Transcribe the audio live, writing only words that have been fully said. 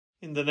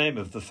In the name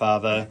of the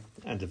Father,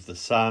 and of the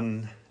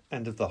Son,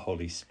 and of the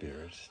Holy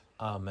Spirit.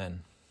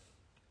 Amen.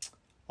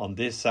 On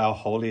this, our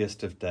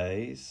holiest of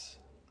days,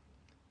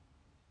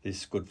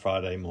 this Good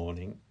Friday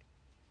morning,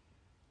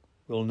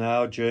 we'll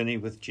now journey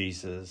with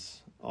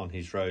Jesus on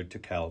his road to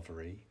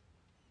Calvary.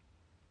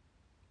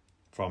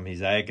 From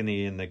his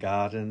agony in the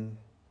garden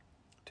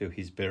to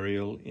his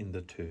burial in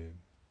the tomb.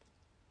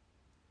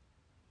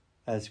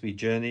 As we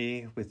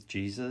journey with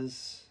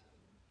Jesus,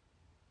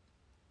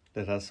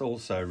 let us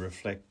also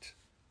reflect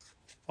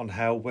on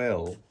how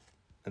well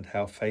and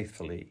how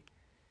faithfully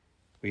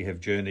we have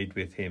journeyed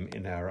with him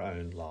in our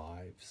own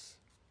lives.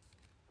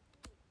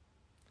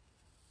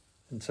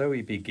 And so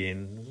we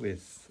begin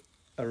with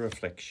a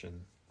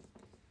reflection.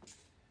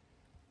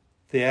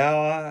 The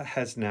hour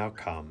has now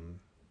come.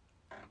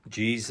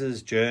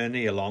 Jesus'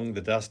 journey along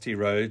the dusty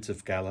roads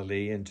of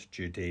Galilee and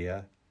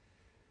Judea,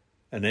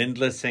 an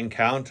endless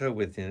encounter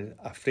with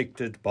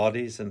afflicted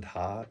bodies and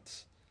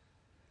hearts,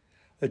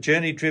 a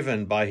journey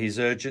driven by his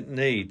urgent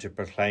need to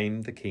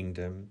proclaim the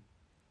kingdom.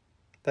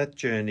 That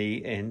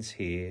journey ends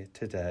here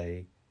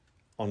today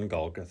on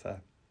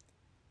Golgotha.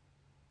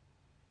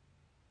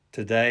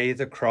 Today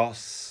the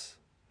cross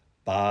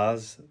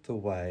bars the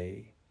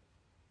way,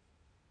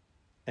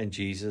 and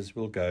Jesus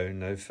will go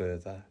no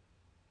further.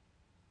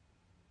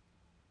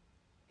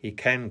 He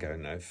can go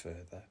no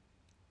further.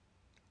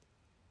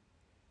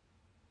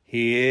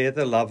 Here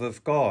the love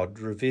of God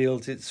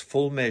reveals its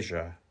full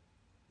measure,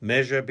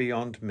 measure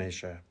beyond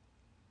measure.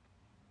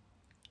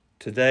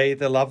 Today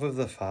the love of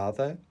the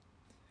Father,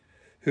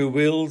 who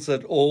wills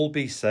that all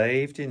be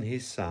saved in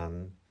his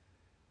Son,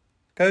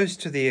 goes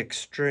to the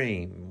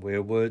extreme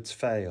where words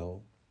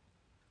fail,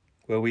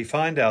 where we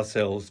find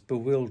ourselves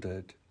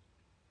bewildered,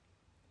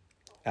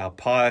 our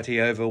piety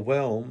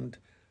overwhelmed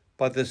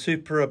by the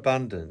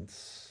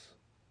superabundance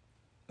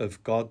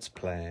of God's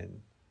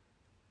plan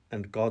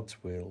and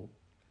God's will.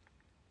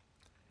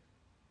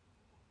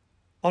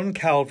 On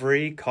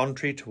Calvary,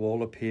 contrary to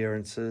all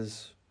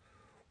appearances,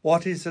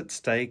 what is at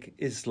stake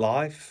is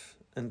life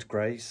and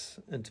grace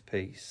and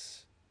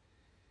peace.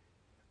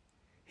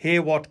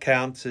 Here what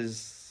counts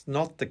is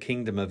not the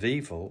kingdom of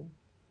evil,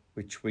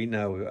 which we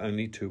know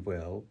only too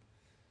well,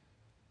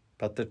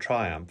 but the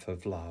triumph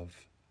of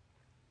love.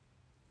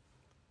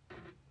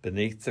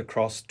 Beneath the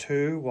cross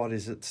too, what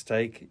is at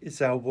stake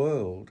is our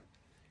world,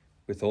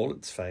 with all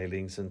its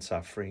failings and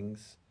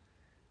sufferings,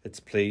 its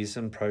pleas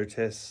and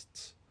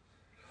protests,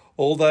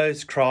 all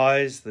those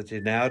cries that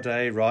in our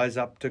day rise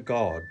up to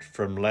God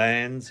from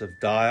lands of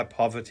dire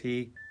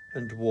poverty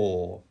and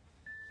war,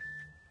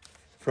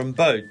 from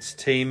boats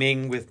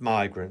teeming with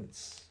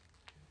migrants.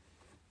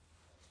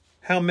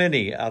 How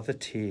many are the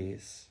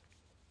tears?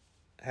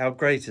 How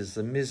great is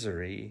the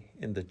misery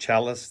in the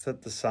chalice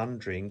that the Son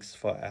drinks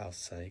for our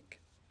sake?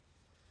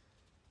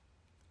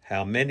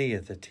 How many are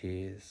the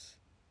tears?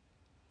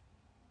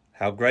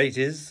 How great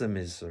is the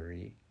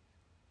misery?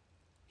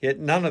 Yet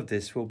none of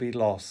this will be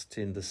lost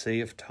in the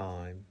sea of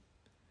time.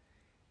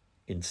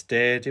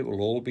 Instead, it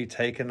will all be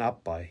taken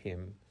up by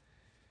him,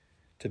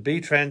 to be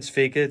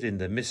transfigured in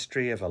the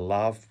mystery of a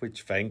love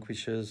which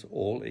vanquishes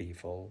all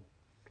evil.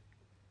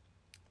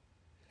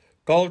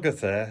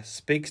 Golgotha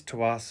speaks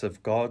to us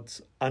of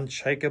God's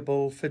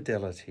unshakable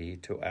fidelity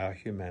to our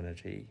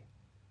humanity.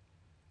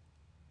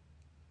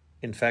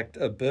 In fact,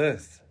 a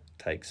birth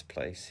takes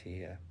place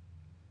here.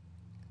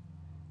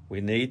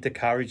 We need the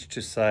courage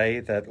to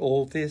say that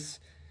all this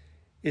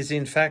is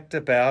in fact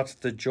about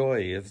the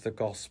joy of the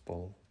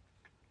gospel.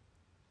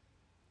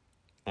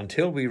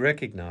 Until we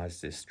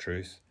recognize this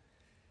truth,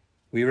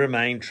 we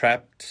remain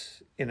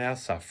trapped in our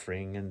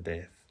suffering and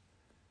death,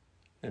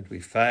 and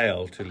we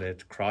fail to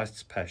let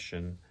Christ's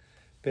passion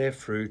bear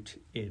fruit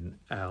in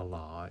our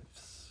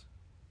lives.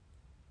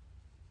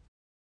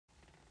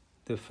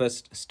 The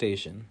first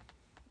station,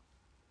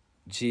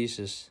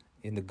 Jesus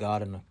in the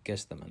Garden of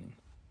Gethsemane.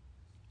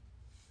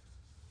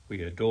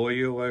 We adore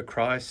you, O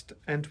Christ,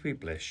 and we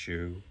bless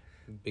you,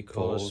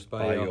 because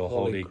by your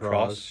holy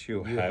cross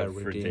you have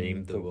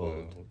redeemed the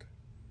world.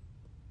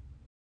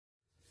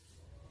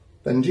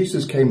 Then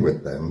Jesus came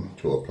with them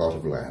to a plot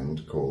of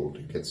land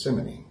called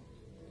Gethsemane.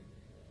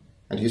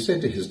 And he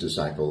said to his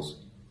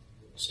disciples,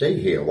 "Stay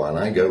here while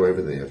I go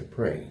over there to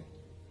pray."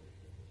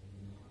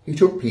 He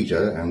took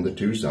Peter and the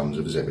 2 sons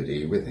of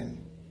Zebedee with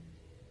him,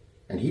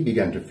 and he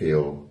began to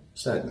feel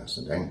sadness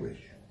and anguish.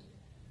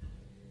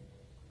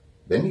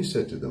 Then he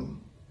said to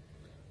them,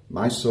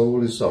 "My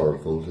soul is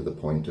sorrowful to the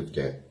point of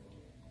death.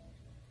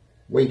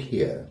 Wait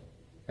here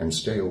and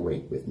stay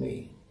awake with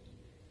me."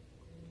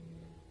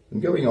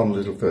 And going on a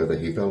little further,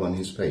 he fell on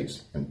his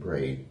face and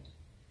prayed.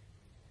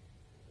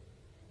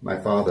 "My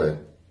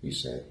Father," he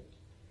said,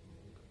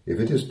 "if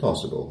it is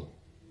possible,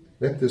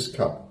 let this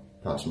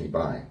cup pass me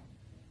by.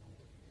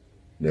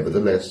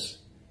 Nevertheless,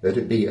 let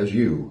it be as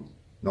you,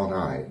 not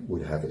I,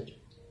 would have it."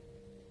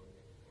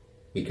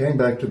 He came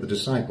back to the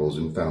disciples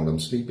and found them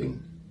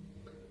sleeping.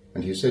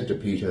 And he said to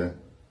Peter,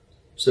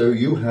 "So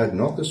you had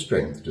not the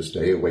strength to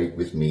stay awake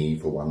with me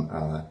for 1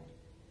 hour?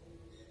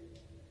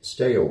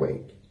 Stay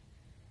awake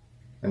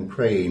and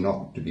pray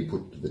not to be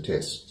put to the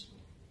test.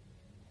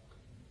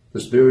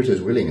 The spirit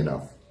is willing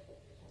enough,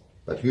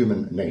 but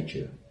human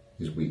nature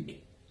is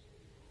weak.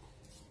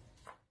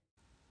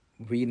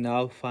 We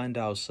now find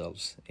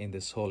ourselves in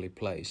this holy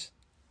place,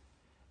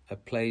 a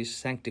place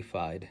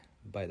sanctified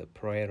by the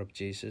prayer of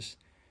Jesus,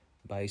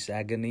 by his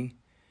agony,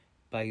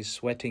 by his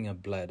sweating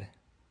of blood,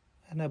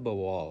 and above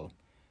all,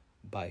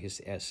 by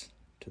his yes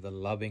to the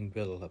loving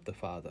will of the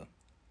Father.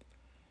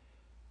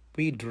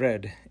 We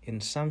dread,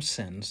 in some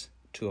sense,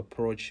 to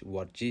approach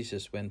what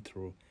Jesus went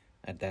through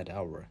at that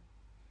hour.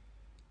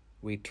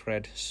 We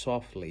tread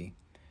softly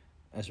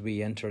as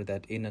we enter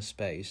that inner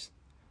space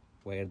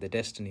where the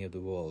destiny of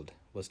the world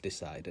was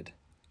decided.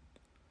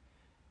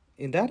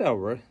 In that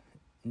hour,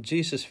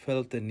 Jesus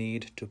felt the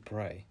need to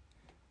pray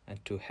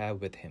and to have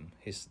with him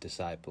his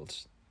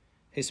disciples,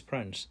 his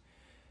friends,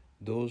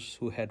 those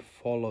who had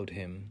followed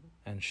him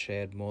and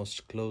shared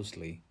most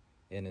closely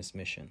in his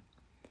mission.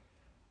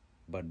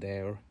 But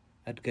there,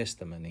 at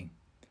Gethsemane,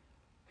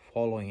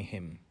 following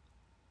him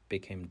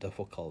became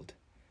difficult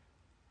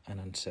and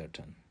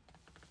uncertain.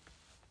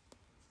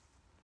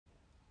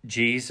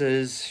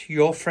 Jesus,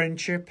 your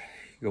friendship,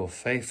 your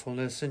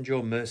faithfulness and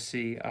your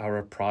mercy are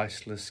a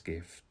priceless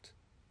gift.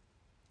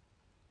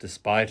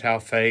 Despite our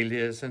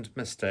failures and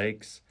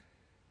mistakes,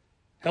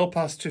 help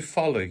us to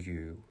follow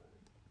you,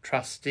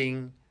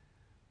 trusting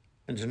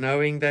and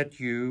knowing that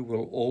you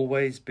will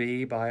always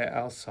be by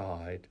our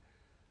side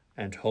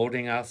and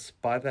holding us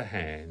by the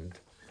hand.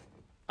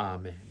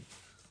 Amen.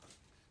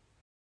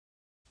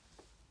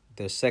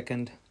 The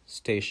second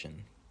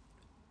station.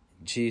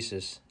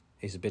 Jesus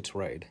is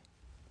betrayed.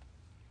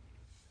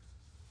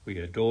 We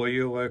adore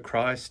you, O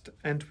Christ,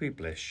 and we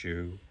bless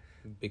you,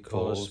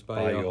 Because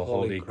by your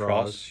holy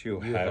cross you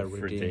have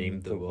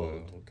redeemed the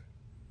world.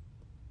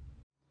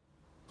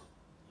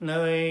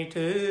 Nơi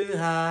thứ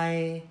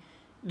hai,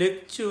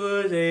 Đức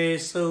Chúa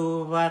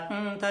Giêsu vắt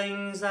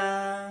thánh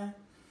giá.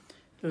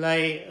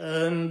 Lạy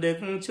ơn Đức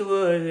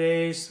Chúa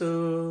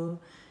Giêsu,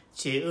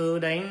 chịu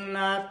đánh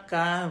nát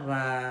cá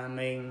và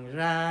mình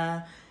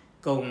ra,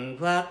 cùng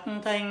vác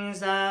thánh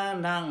giá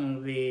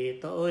nặng vì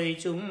tội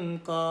chúng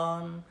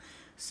con.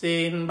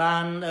 Xin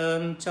ban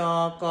ơn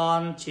cho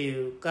con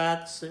chịu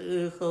các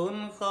sự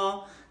khốn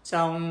khó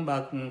trong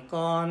bậc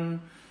con,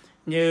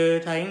 như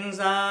thánh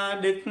giá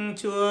Đức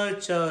Chúa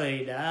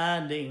Trời đã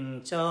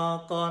định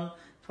cho con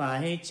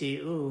phải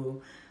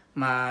chịu,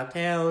 mà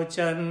theo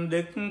chân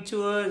Đức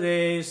Chúa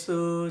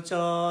Giêsu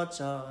cho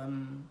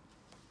trọn.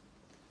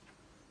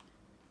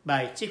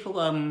 Bài trích phúc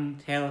âm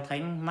theo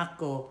Thánh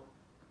Marco.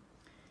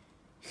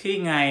 Khi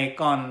Ngài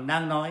còn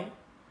đang nói,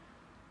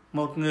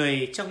 một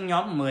người trong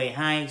nhóm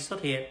 12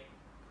 xuất hiện,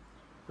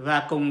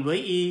 và cùng với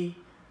y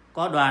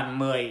có đoàn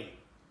 10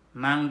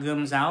 mang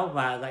gươm giáo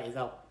và gậy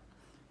gộc,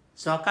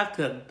 do các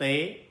thượng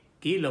tế,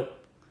 ký lục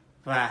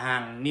và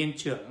hàng niên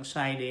trưởng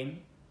sai đến.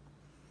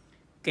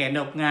 Kẻ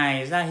nộp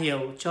Ngài ra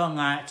hiệu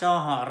cho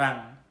họ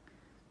rằng,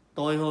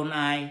 tôi hôn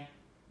ai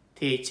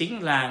thì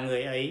chính là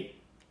người ấy,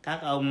 các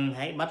ông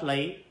hãy bắt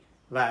lấy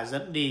và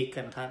dẫn đi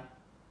cẩn thận.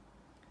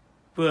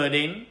 Vừa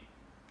đến,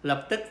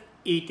 lập tức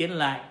y tiến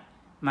lại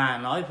mà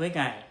nói với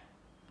Ngài,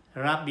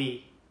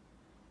 Rabbi,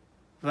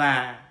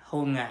 và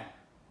hôn Ngài.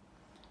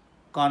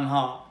 Còn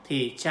họ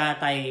thì tra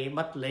tay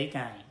bắt lấy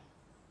Ngài.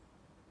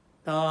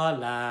 Đó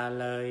là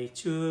lời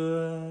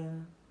Chúa.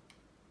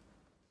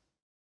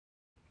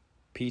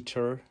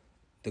 Peter,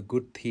 the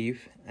good thief,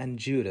 and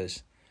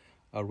Judas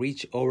are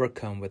each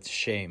overcome with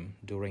shame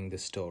during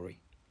this story.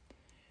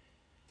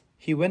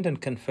 He went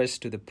and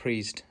confessed to the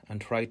priest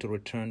and tried to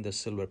return the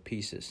silver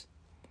pieces.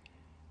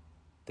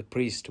 The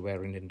priests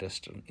weren't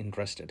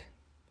interested.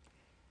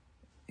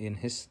 In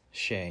his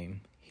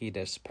shame, he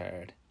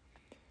despaired.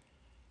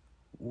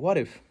 What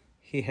if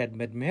he had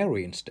met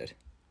Mary instead?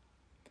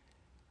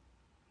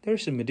 There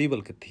is a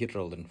medieval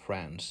cathedral in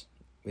France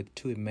with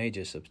two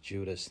images of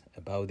Judas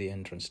above the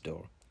entrance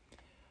door.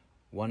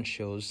 One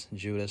shows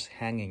Judas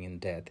hanging in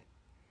death.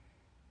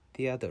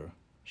 The other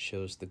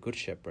shows the Good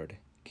Shepherd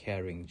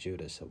carrying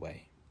Judas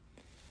away.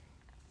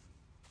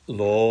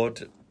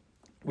 Lord,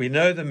 we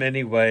know the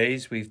many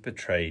ways we've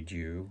betrayed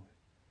you,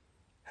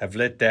 have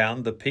let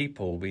down the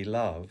people we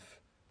love,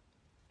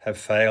 have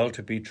failed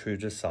to be true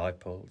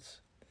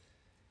disciples.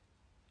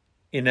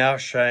 In our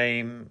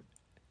shame,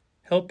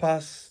 help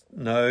us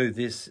know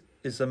this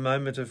is a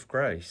moment of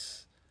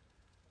grace,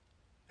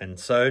 and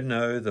so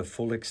know the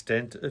full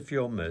extent of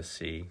your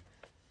mercy.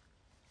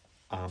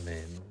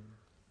 Amen.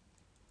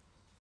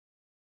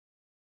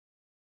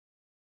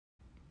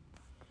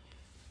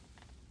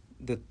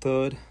 The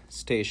third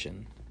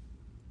station.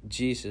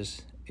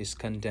 Jesus is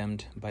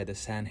condemned by the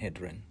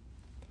Sanhedrin.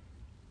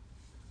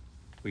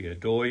 We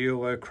adore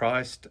you, O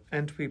Christ,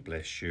 and we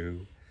bless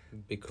you,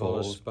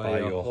 Because by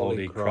your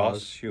holy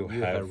cross you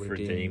have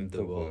redeemed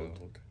the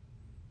world.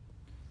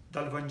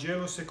 Dal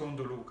Vangelo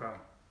secondo Luca.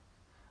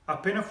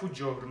 Appena fu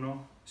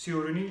giorno, si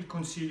riunì il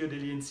consiglio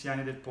degli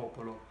anziani del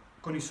popolo,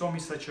 con i sommi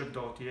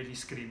sacerdoti e gli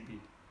scribi,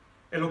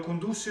 e lo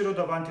condussero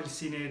davanti al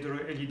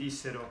Sinedro e gli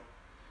dissero: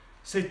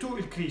 «Sei tu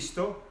il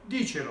Cristo?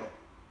 Dicelo!»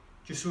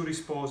 Gesù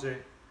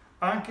rispose: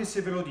 anche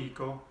se ve lo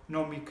dico,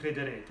 non mi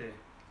crederete,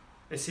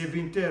 e se vi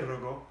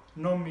interrogo,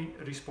 non mi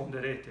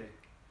risponderete.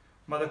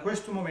 Ma da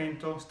questo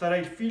momento starà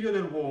il Figlio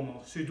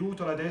dell'uomo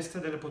seduto alla destra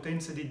delle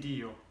potenze di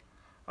Dio.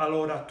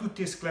 Allora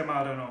tutti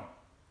esclamarono: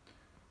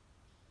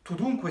 tu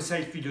dunque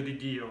sei il Figlio di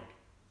Dio?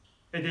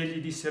 Ed egli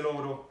disse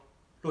loro: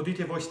 lo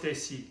dite voi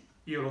stessi,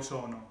 io lo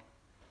sono.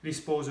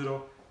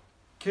 Risposero: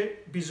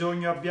 che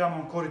bisogno abbiamo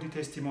ancora di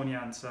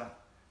testimonianza?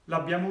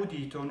 L'abbiamo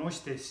udito noi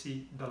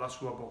stessi dalla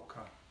sua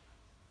bocca.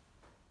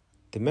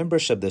 The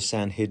members of the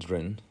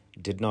Sanhedrin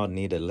did not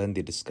need a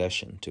lengthy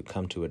discussion to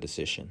come to a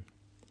decision.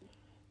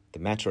 The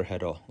matter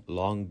had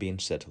long been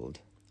settled.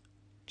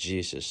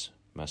 Jesus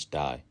must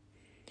die.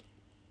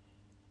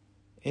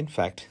 In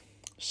fact,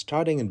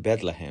 starting in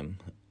Bethlehem,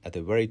 at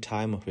the very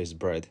time of his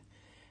birth,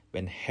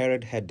 when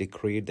Herod had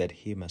decreed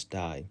that he must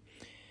die,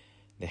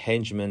 the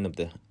henchmen of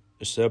the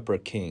usurper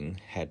king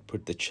had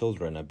put the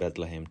children of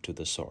Bethlehem to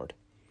the sword.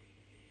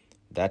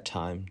 That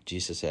time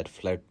Jesus had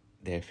fled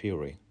their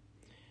fury,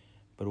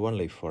 but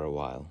only for a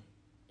while.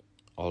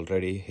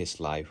 Already his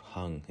life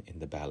hung in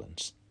the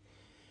balance.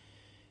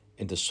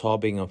 In the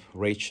sobbing of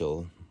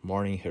Rachel,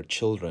 mourning her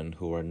children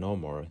who are no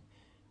more,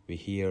 we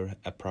hear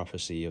a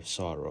prophecy of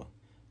sorrow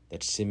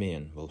that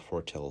Simeon will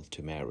foretell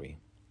to Mary.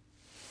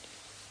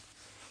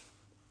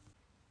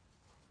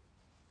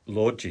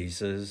 Lord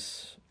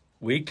Jesus,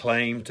 we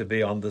claim to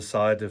be on the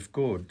side of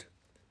good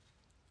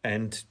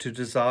and to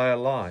desire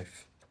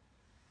life,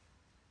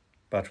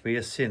 but we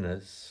are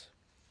sinners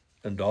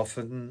and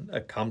often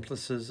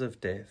accomplices of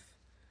death.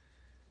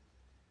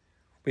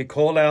 We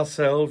call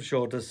ourselves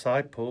your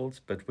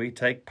disciples, but we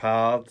take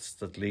paths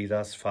that lead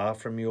us far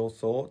from your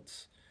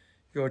thoughts,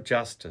 your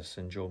justice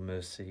and your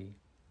mercy.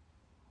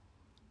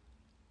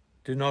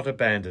 Do not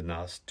abandon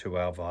us to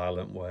our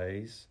violent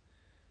ways.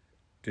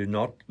 Do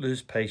not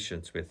lose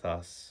patience with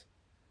us.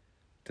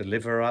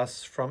 Deliver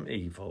us from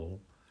evil.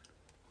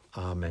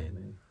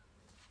 Amen.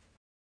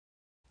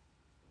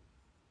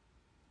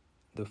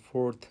 The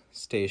fourth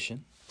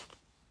station,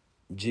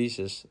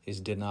 Jesus is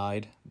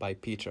denied by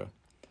Peter.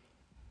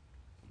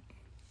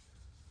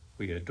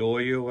 We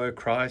adore you, O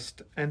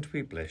Christ, and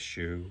we bless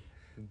you,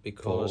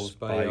 Because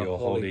by your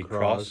holy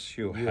cross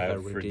you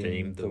have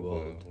redeemed the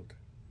world.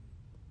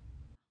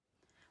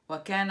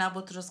 وكان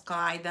بطرس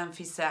قاعدا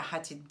في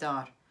ساحة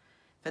الدار،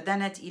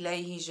 فدنت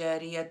إليه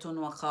جارية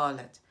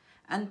وقالت: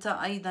 أنت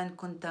أيضا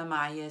كنت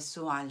مع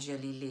يسوع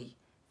الجليلي.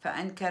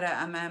 فأنكر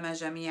أمام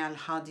جميع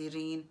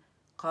الحاضرين،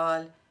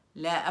 قال: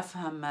 لا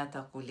أفهم ما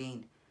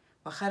تقولين.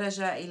 وخرج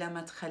إلى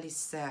مدخل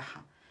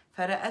الساحة،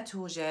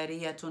 فرأته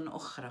جارية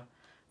أخرى،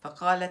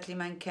 فقالت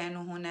لمن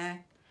كانوا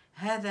هناك: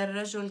 هذا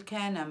الرجل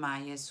كان مع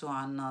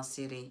يسوع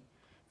الناصري.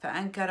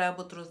 فأنكر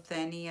بطرس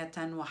ثانية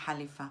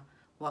وحلف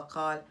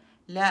وقال: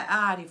 لا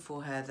أعرف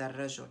هذا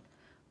الرجل.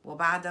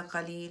 وبعد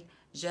قليل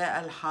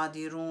جاء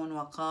الحاضرون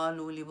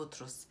وقالوا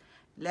لبطرس: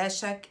 لا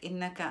شك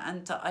إنك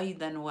أنت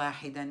أيضا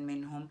واحدا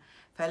منهم،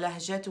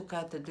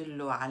 فلهجتك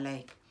تدل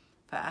عليك.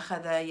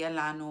 فأخذ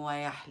يلعن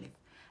ويحلف: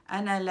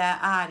 أنا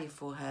لا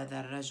أعرف هذا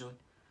الرجل.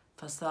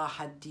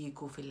 فصاح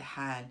الديك في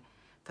الحال.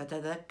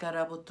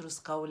 فتذكر بطرس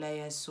قول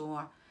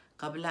يسوع: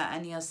 قبل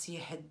أن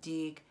يصيح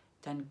الديك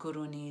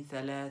تنكرني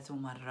 3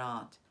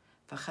 مرات.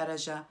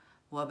 فخرج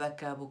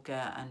وبكى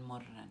بكاء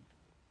مرا.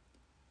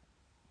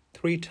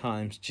 3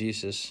 times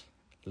Jesus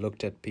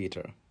looked at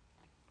Peter.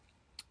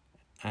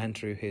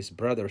 Andrew, his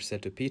brother,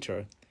 said to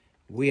Peter,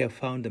 "We have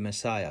found the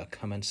Messiah,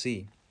 come and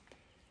see."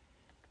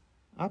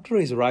 After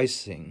his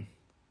rising,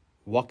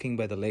 walking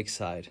by the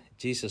lakeside,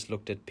 Jesus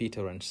looked at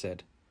Peter and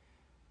said,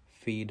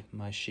 "Feed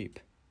my sheep."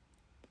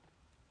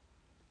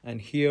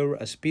 And here,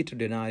 as Peter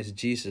denies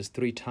Jesus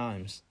 3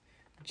 times,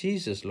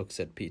 Jesus looks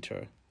at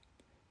Peter,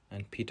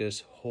 and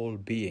Peter's whole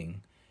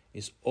being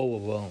is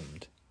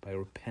overwhelmed by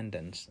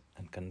repentance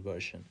and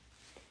conversion.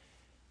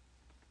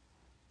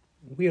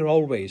 We are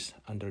always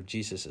under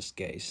Jesus'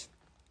 gaze.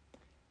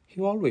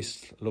 He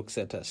always looks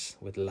at us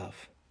with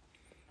love.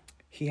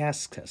 He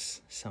asks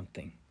us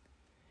something.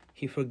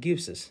 He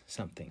forgives us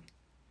something.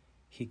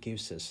 He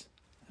gives us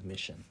a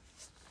mission.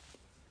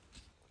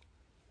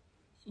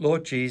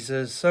 Lord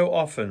Jesus, so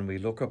often we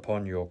look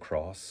upon your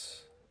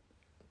cross.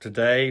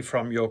 Today,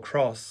 from your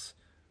cross,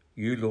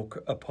 you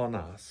look upon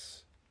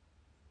us.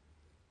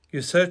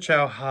 You search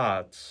our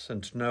hearts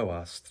and know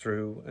us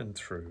through and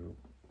through.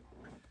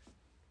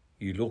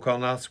 You look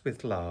on us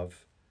with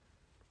love,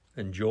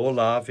 and your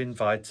love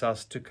invites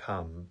us to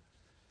come,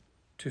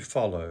 to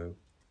follow,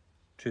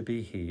 to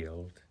be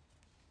healed.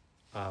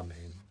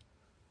 Amen.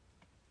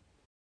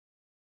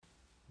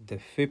 The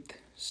 5th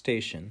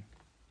station,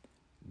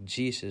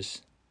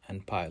 Jesus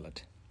and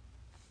Pilate.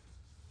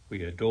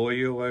 We adore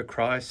you, O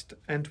Christ,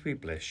 and we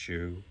bless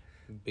you,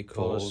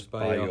 Because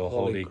by your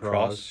holy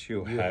cross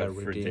you have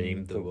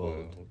redeemed the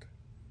world.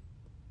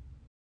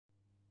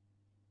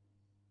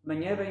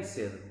 Manhã bem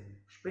cedo,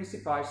 os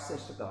principais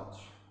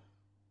sacerdotes,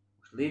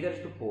 os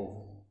líderes do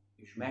povo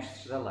e os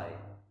mestres da lei,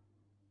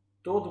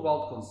 todo o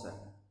alto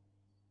conselho,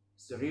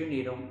 se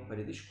reuniram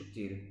para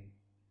discutir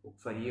o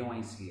que fariam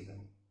em seguida.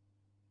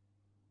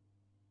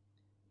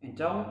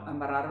 Então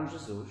amarraram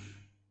Jesus,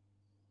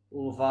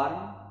 o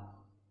levaram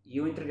e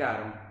o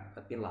entregaram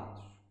a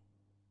Pilatos.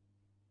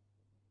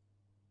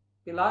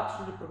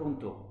 Pilatos lhe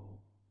perguntou: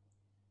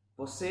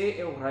 Você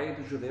é o rei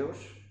dos judeus?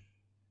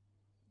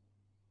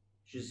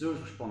 Jesus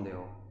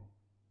respondeu: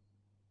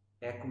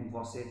 É como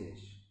você diz.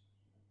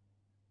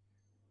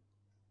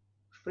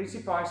 Os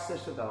principais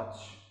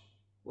sacerdotes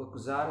o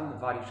acusaram de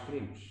vários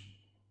crimes.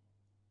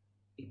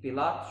 E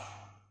Pilatos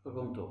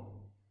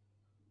perguntou: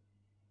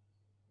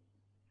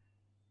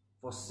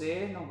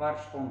 Você não vai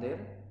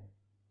responder?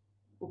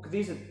 O que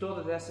diz a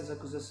todas essas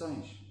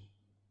acusações?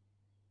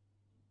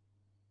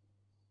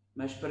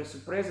 Mas, para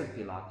surpresa de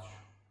Pilatos,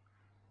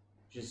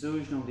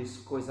 Jesus não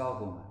disse coisa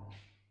alguma.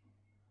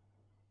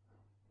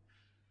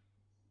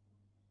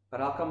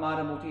 Para acalmar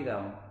a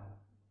multidão,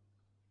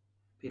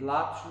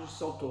 Pilatos lhes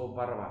soltou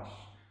Barrabás.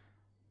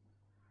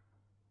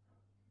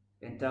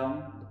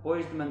 Então,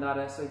 depois de mandar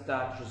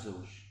aceitar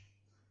Jesus,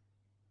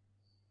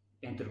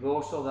 entregou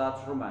aos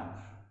soldados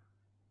romanos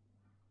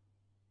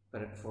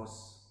para que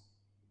fosse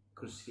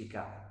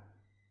crucificado.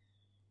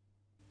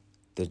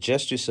 The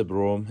justice of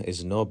Rome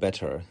is no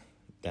better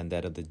than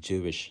that of the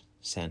Jewish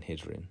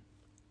Sanhedrin.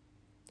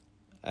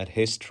 At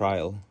his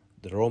trial,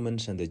 the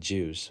Romans and the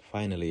Jews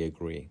finally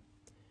agree.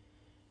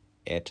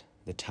 Yet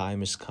the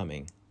time is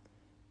coming,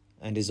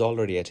 and is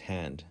already at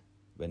hand,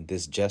 when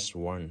this just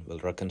one will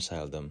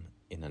reconcile them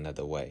in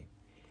another way,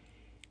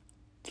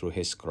 through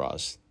his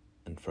cross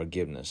and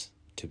forgiveness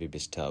to be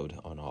bestowed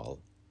on all,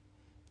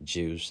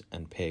 Jews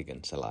and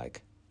pagans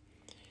alike.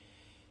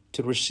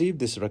 To receive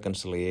this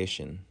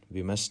reconciliation,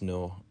 we must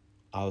know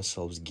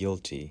ourselves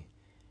guilty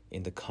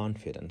in the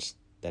confidence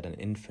that an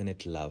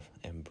infinite love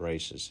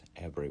embraces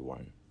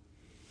everyone.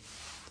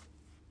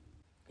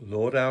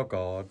 Lord our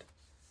God,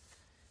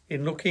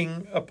 in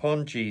looking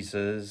upon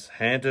Jesus,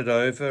 handed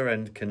over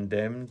and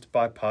condemned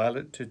by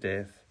Pilate to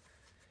death,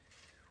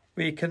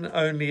 we can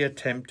only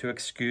attempt to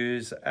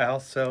excuse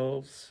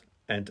ourselves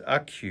and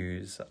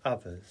accuse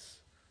others.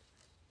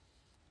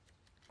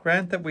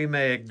 Grant that we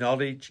may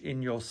acknowledge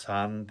in your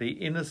Son the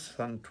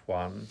innocent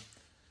one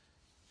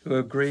who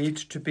agreed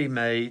to be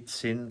made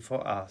sin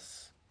for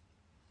us,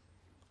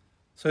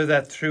 so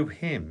that through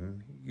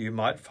him you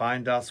might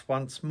find us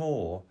once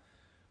more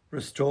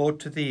restored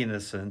to the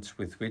innocence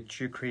with which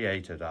you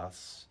created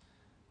us,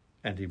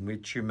 and in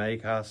which you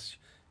make us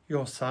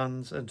your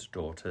sons and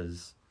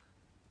daughters.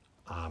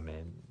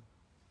 Amen.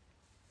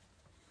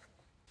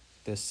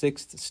 The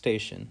sixth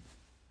station,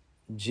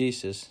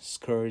 Jesus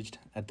scourged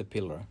at the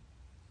pillar.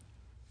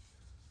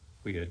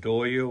 We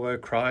adore you, O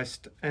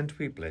Christ, and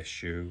we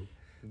bless you,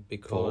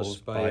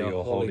 Because by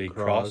your holy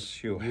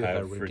cross you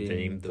have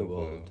redeemed the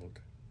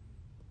world.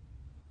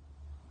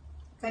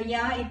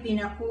 Kaya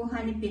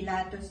ipinakuha ni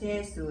Pilato si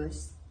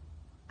Jesus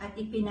at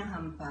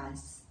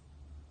ipinahampas.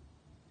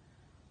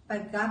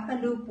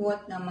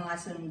 Pagkapalupot ng mga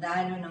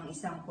sundalo ng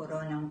isang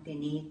koronang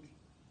tinik,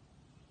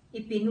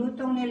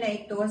 ipinutong nila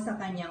ito sa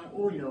kanyang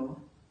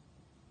ulo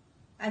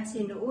at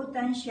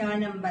sinuutan siya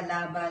ng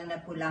balabal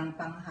na pulang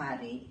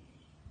panghari.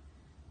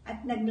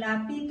 At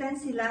naglapitan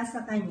sila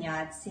sa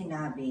kanya at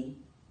sinabi,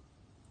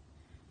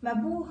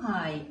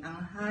 Mabuhay ang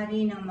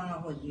hari ng mga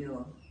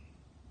Hudyo.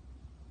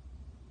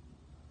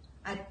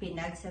 At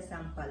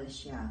pinagsasampal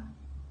siya.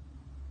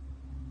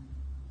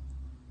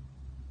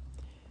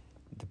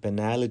 The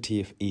banality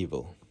of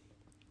evil.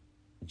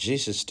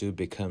 Jesus too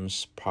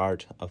becomes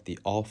part of the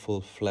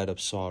awful flood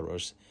of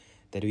sorrows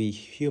that we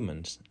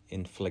humans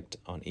inflict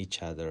on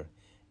each other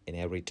in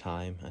every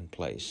time and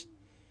place.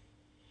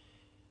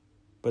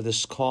 But the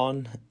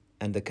scorn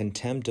and the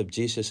contempt of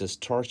Jesus'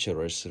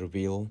 torturers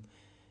reveal,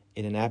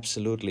 in an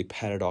absolutely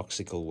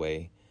paradoxical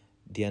way,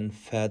 the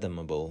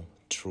unfathomable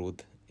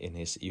truth in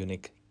his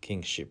unique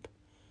kingship.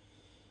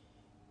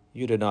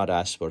 You do not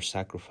ask for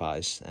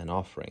sacrifice and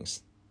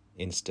offerings.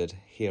 Instead,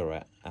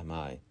 here am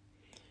I.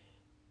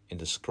 In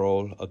the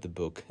scroll of the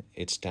book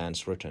it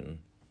stands written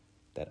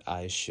that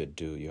I should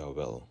do your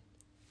will.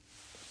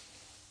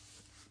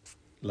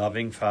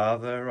 Loving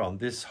Father, on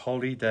this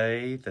holy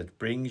day that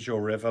brings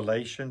your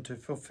revelation to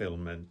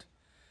fulfillment,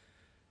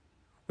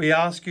 we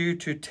ask you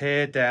to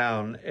tear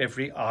down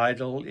every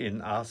idol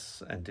in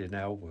us and in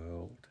our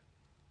world.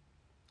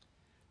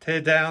 Tear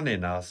down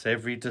in us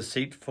every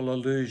deceitful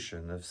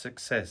illusion of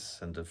success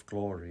and of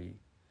glory.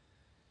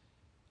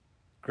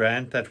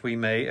 Grant that we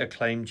may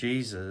acclaim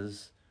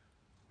Jesus,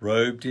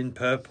 robed in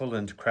purple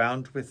and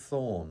crowned with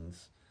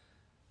thorns,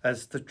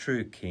 as the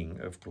true King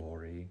of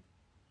glory.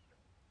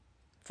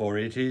 For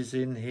it is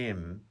in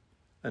him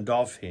and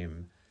of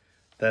him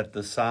that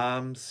the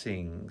psalm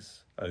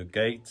sings, O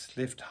gates,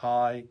 lift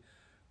high,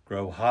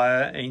 grow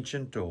higher,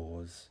 ancient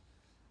doors.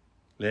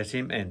 Let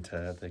him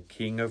enter, the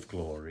King of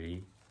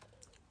glory.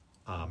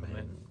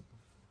 Amen.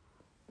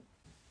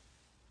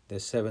 The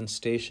seventh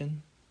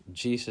station,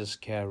 Jesus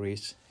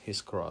carries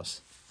his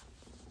cross.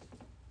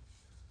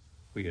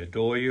 We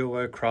adore you,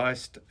 O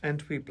Christ,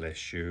 and we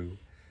bless you,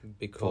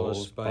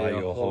 Because by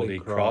your holy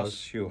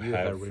cross you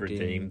have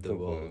redeemed the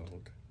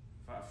world.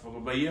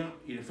 Whakabaia,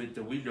 I le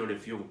whaitawilo le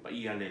whio pa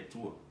ia le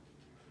tua.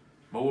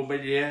 Mau mai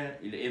lea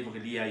i le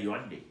evangelia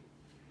Ioane.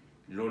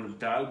 Lo le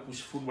mtau ku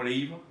sifunu ma le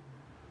iwa,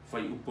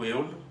 fai upo e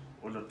ono,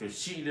 ona te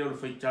si leo le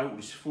fai tau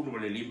le sifunu ma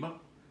le lima,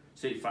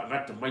 se i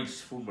whaangata mai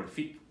sifunu ma le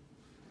fitu.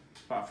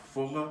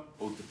 Whaafafonga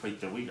o te fai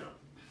tauina.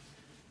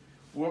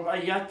 Ua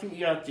mai atu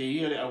i a te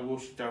ia le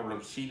awosi tau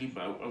lang sili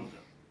ma au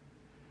auna.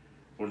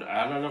 Ona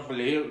ala la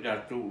leo i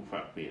a tau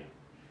whaapea.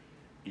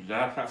 I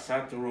nā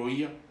whaasataro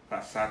ia,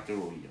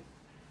 whaasataro ia.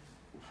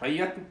 Fai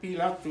atu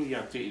pilatu i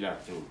a te i la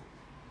tau.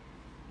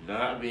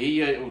 Nā me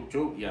ia e o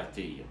tau i a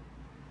te ia.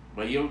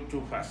 Mai au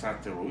tau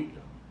whaasataro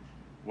ia.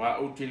 Wa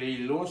o te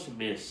lei los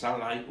me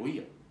salai o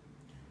ia.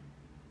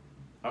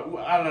 A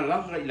ua ala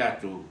langa i la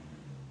tau.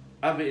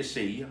 Ave e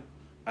se ia,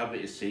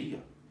 ave e se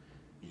ia.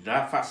 I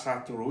nā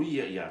whaasataro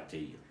ia i a te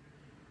ia.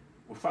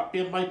 O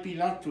whapea mai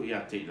pilatu i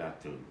a te i la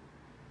tau.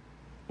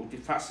 O te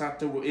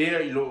whaasataro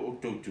ea i lo o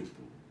tau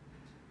tupu.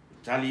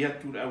 Tali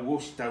atu le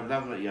awosi tau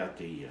langa i a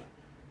te ia.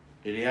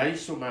 E le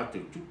aiso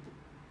mātou tupu.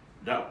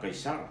 Nā o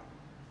kaisara.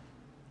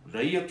 Na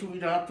ia tu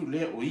ina atu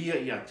lea o ia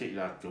i a te i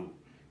lātou.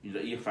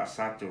 Ina ia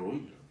whaasataro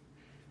ina.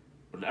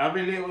 O na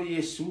ave lea o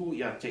Iesu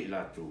i a te i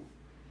lātou.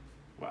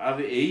 Wa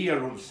ave e ia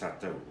ron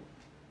satau.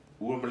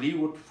 Ua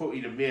maliu atu fo i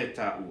le mea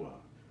tā ua.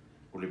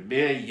 O le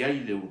mea i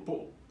ai le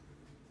upo.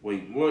 O i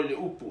ngoe le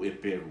upu e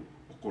peru.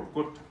 O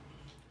korkota.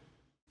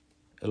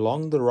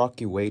 Along the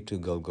rocky way to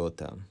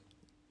Golgotha,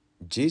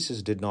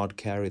 Jesus did not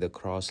carry the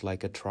cross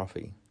like a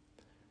trophy.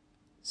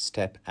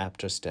 Step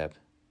after step,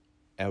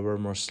 ever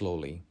more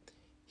slowly,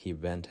 he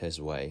went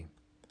his way,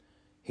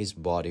 his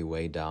body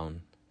weighed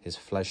down, his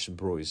flesh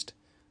bruised,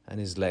 and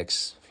his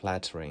legs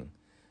flattering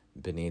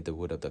beneath the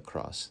wood of the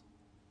cross.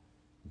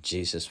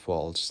 Jesus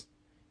falls,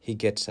 he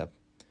gets up,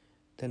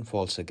 then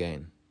falls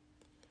again.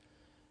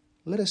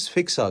 Let us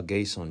fix our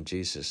gaze on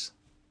Jesus,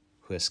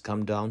 who has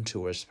come down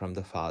to us from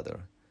the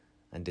Father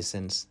and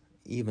descends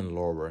even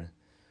lower,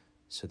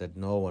 so that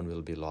no one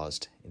will be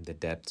lost in the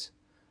depths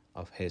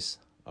of his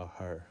or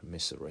her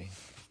misery.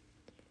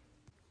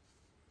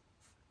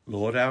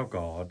 Lord our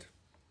God,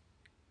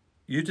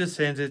 you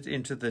descended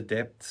into the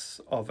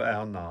depths of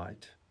our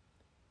night.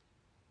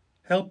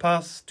 Help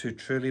us to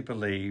truly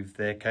believe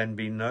there can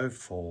be no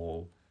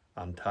fall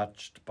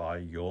untouched by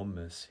your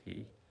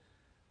mercy,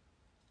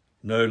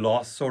 no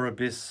loss or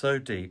abyss so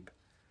deep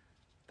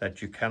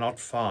that you cannot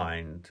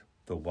find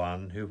the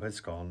one who has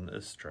gone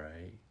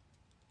astray.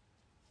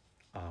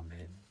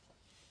 Amen.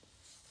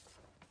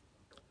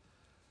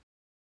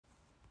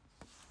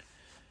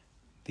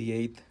 The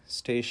eighth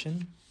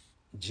station,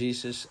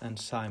 Jesus and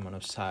Simon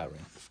of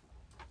Cyrene.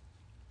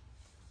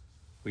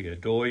 We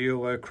adore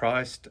you, O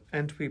Christ,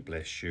 and we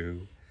bless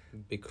you,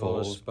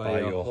 Because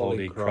by your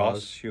holy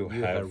cross you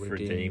have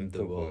redeemed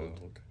the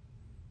world.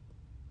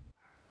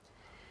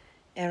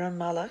 Aaron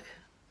Malach,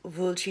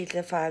 bhúlsiad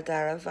le fear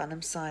darabh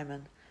anam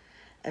Simon,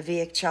 a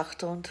bhí ag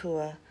teachtón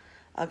tua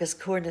agus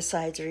cuairna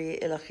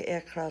saidirí ilach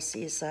aircross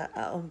Isa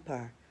a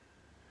umpar.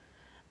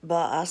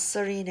 Ba as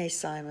Serene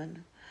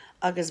Simon,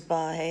 agus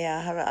ba he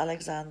ahara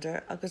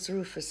Alexander agus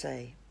Rufus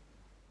é.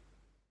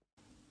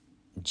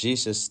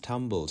 Jesus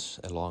stumbles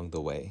along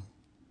the way,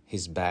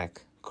 his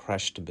back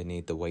crushed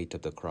beneath the weight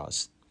of the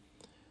cross.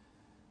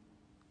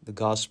 The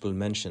Gospel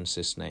mentions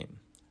his name,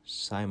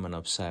 Simon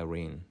of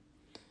Cyrene,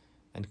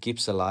 and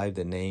keeps alive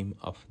the name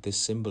of this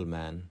simple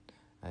man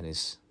and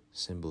his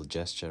simple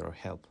gesture or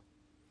help,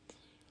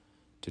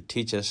 to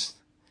teach us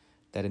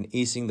that in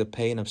easing the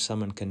pain of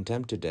someone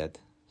condemned to death,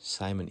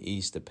 Simon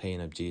eased the pain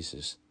of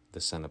Jesus,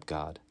 the Son of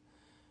God,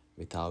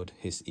 without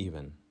his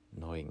even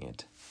knowing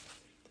it.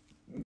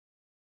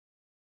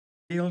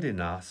 Revealed in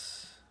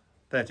us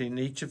that in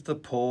each of the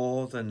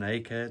poor, the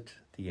naked,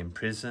 the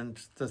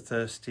imprisoned, the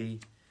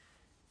thirsty,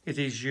 it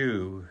is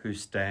you who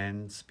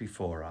stands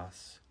before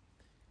us.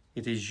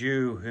 It is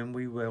you whom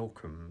we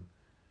welcome,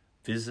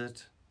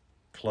 visit,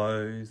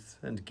 clothe,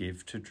 and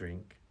give to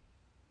drink.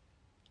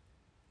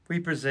 We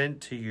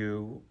present to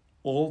you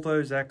all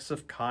those acts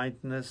of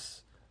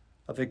kindness,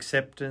 of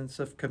acceptance,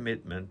 of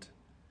commitment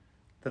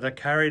that are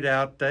carried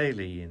out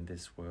daily in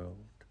this world.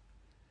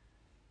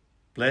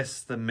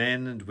 Bless the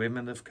men and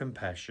women of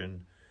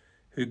compassion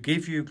who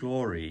give you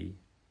glory,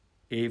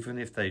 even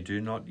if they do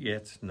not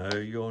yet know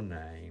your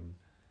name.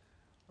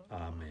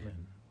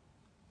 Amen.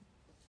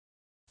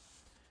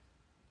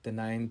 The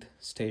ninth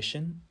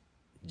station,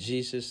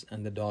 Jesus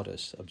and the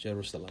daughters of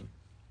Jerusalem.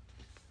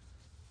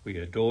 We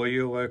adore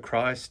you, O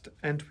Christ,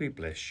 and we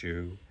bless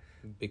you,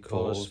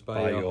 because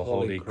by your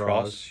holy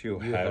cross you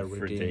have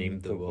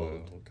redeemed the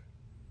world.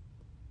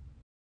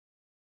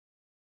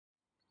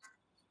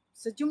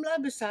 Sejumlah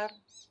besar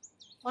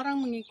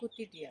orang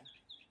mengikuti dia.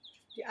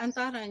 Di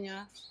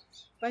antaranya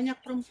banyak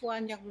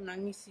perempuan yang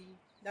menangisi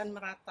dan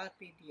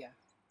meratapi dia.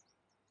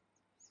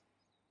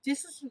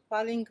 Yesus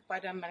berpaling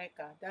kepada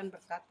mereka dan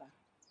berkata,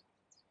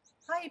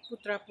 "Hai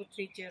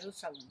putra-putri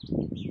Yerusalem,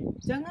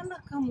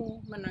 janganlah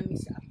kamu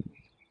menangisi aku,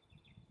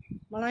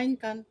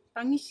 melainkan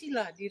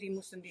tangisilah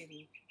dirimu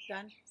sendiri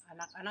dan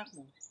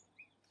anak-anakmu.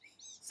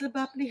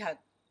 Sebab lihat,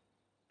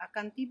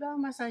 akan tiba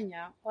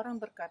masanya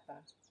orang berkata,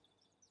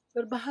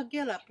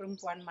 berbahagialah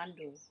perempuan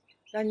mandul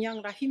dan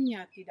yang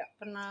rahimnya tidak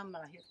pernah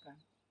melahirkan,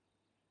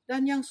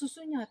 dan yang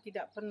susunya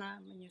tidak pernah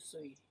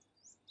menyusui.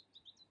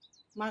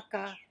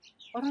 Maka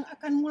orang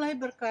akan mulai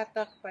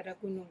berkata kepada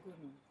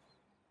gunung-gunung,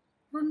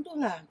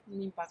 runtuhlah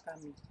menimpa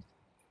kami,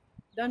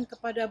 dan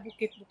kepada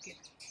bukit-bukit,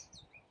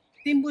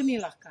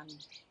 timbunilah kami.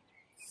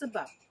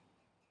 Sebab,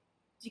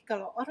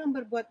 jikalau orang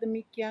berbuat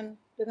demikian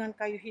dengan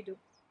kayu hidup,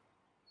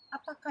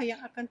 apakah yang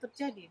akan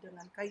terjadi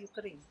dengan kayu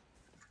kering?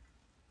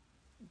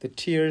 The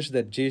tears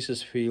that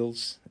Jesus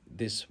feels,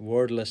 this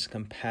wordless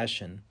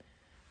compassion,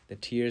 the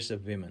tears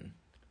of women,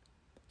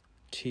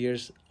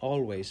 tears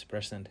always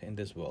present in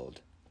this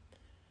world.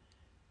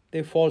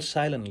 They fall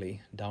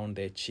silently down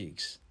their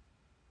cheeks.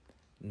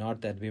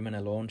 Not that women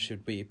alone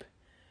should weep,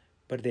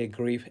 but their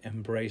grief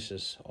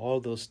embraces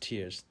all those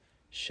tears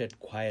shed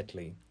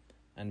quietly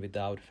and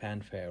without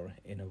fanfare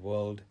in a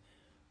world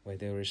where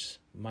there is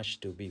much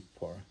to weep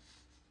for.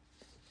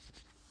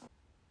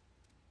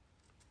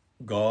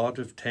 God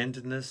of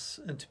tenderness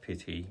and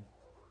pity,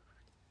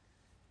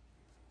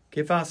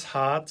 give us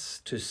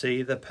hearts to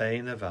see the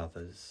pain of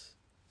others.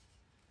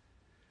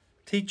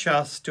 Teach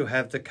us to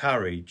have the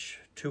courage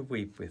to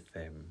weep with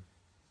them.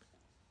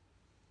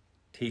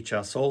 Teach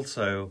us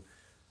also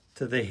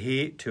to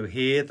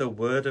hear the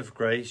word of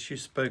grace you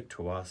spoke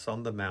to us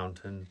on the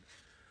mountain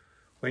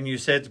when you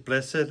said,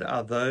 "Blessed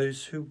are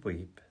those who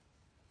weep,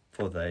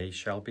 for they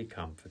shall be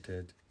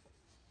comforted."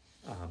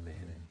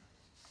 Amen.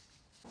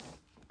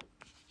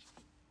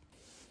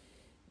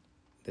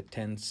 The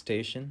 10th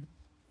station,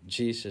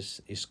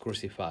 Jesus is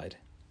crucified.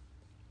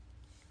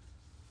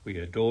 We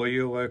adore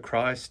you, O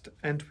Christ,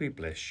 and we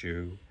bless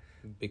you,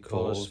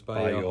 because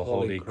by your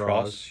holy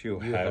cross you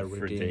have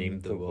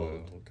redeemed the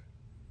world.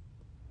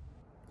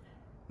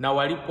 Na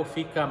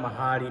walipofika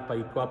mahali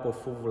paitwapo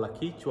fuvu la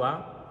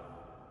kichwa,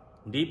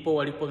 ndipo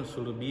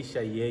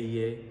walipomsulubisha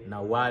yeye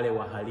na wale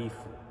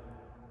wahalifu,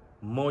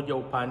 mmoja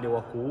upande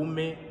wa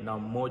kuume na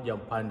mmoja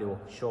upande wa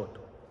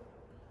kushoto.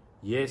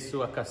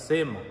 Yesu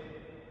akasema,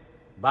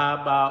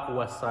 Baba,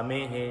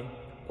 uwasamehe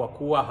kwa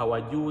kuwa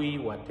hawajui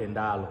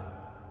watendalo.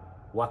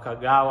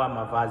 Wakagawa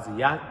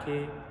mavazi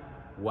yake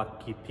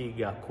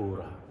wakipiga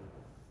kura.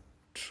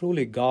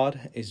 Truly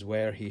God is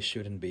where he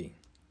shouldn't be.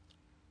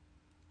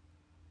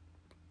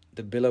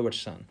 The beloved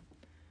Son,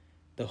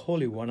 the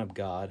Holy One of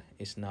God,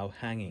 is now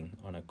hanging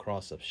on a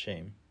cross of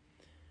shame,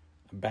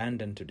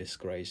 abandoned to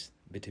disgrace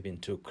between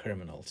two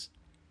criminals.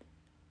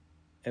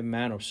 A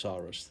man of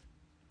sorrows.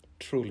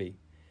 Truly,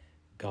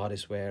 God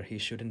is where he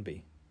shouldn't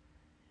be.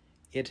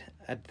 Yet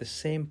at the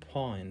same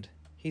point,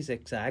 he's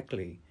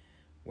exactly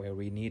where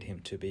we need him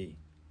to be.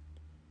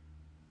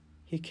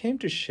 He came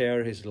to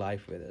share his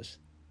life with us.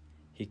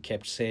 He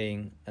kept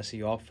saying, as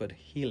he offered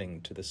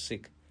healing to the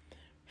sick,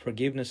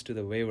 forgiveness to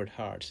the wayward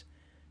hearts,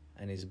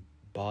 and his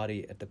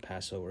body at the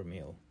Passover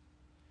meal.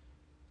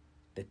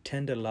 The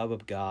tender love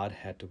of God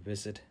had to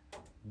visit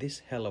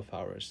this hell of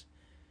ours.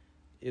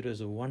 It was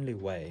the only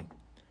way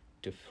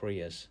to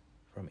free us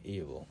from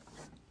evil.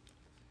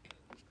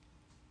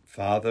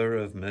 Father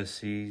of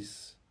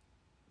mercies,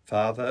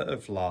 Father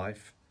of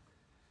life,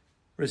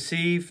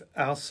 receive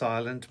our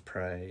silent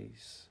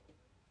praise.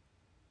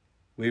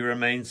 We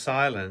remain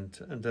silent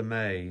and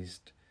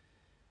amazed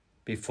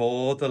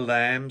before the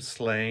Lamb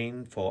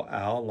slain for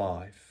our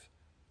life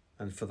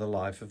and for the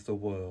life of the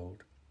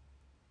world.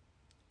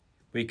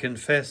 We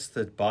confess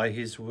that by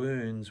his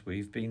wounds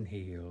we've been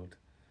healed,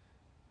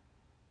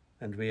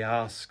 and we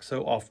ask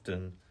so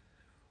often,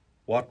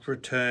 what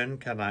return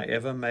can I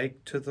ever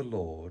make to the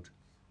Lord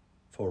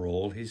for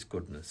all his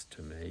goodness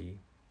to me?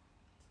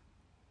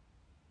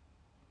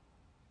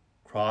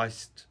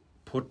 Christ,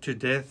 put to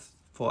death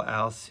for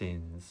our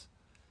sins,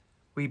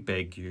 we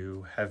beg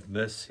you, have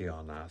mercy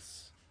on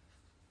us.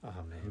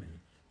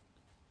 Amen.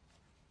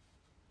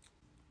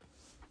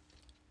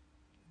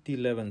 The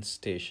 11th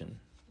station,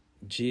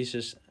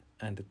 Jesus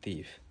and the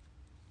thief.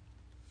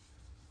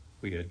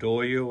 We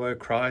adore you, O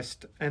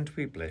Christ, and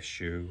we bless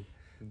you,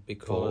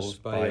 because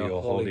by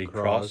your holy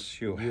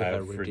cross you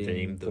have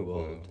redeemed the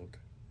world.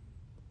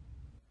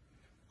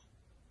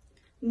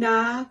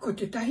 Nā ko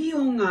te tahi o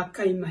ngā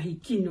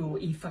kaimahi kino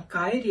I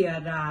whakaerea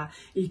rā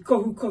I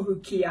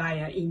kohu ki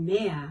aia I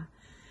mea.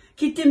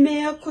 Ki te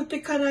mea ko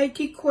te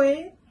karaiti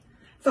koe,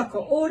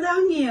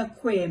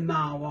 whakaorangia koe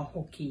māua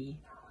hoki.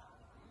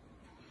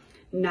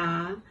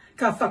 Nā,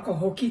 ka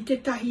whakahoki te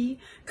tahi,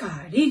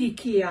 ka riri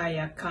ki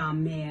aia ka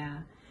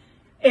mea.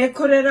 E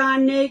kore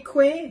rā nei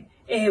koe,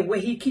 e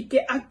wehi ki te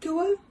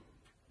atua?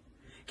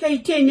 Kei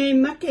tēnei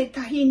mate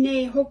tahi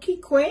nei hoki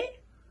koe?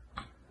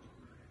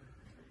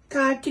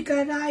 Ka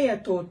tika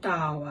rāia tō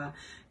tāua,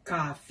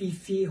 ka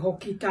whiwhi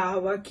hoki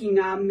tāua ki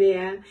ngā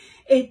mea,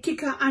 e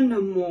tika ana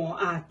mō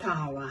a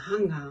tāua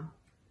hanga.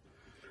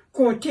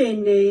 Ko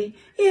tēnei,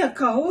 ea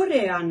ka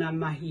ore ana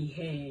mahi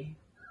he.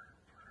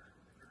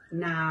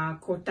 Nā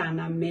ko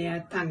tāna mea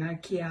tanga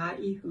ki a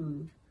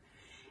ihu.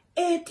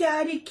 E te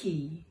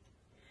ariki,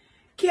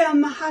 kia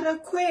mahara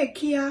koe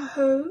ki a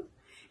hau,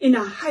 ina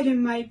haere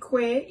mai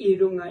koe I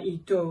runga I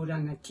tō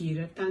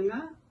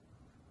rangatiratanga.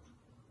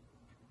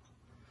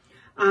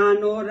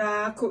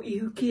 Anora ko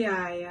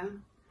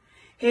ihukiaia,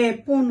 he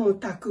pono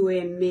taku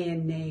e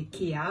mene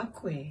ki a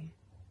koe.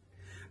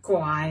 Ko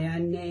aia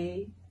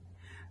nei,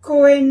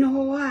 ko e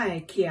noho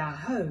ai ki a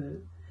hau,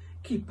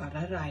 ki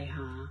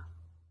pararaiha.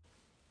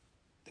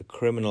 The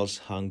criminals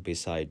hung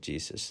beside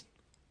Jesus.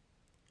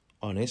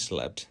 On his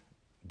left,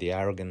 the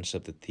arrogance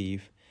of the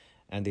thief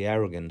and the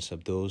arrogance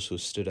of those who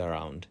stood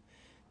around,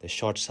 the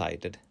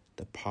short-sighted,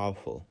 the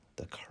powerful,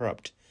 the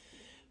corrupt,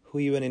 who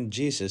even in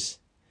Jesus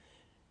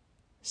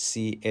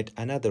see yet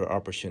another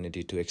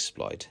opportunity to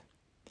exploit,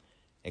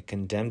 a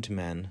condemned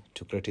man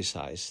to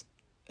criticize,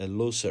 a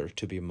loser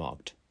to be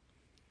mocked,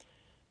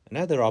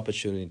 another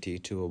opportunity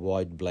to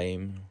avoid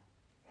blame,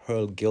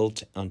 hurl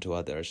guilt onto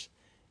others,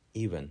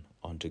 even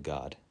onto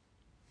God.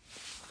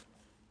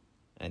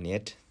 And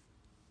yet,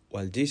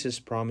 while Jesus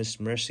promised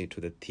mercy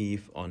to the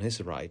thief on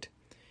his right,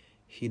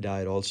 he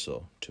died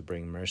also to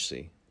bring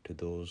mercy to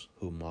those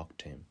who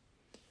mocked him.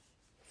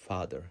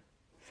 Father,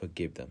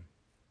 forgive them.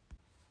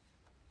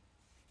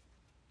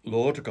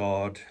 Lord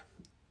God,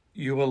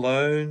 you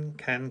alone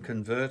can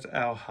convert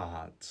our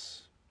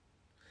hearts.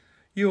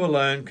 You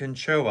alone can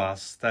show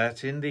us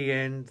that in the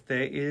end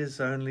there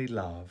is only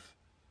love,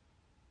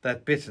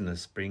 that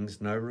bitterness brings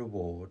no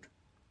reward.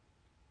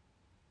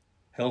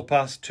 Help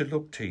us to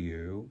look to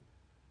you,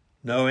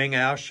 knowing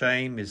our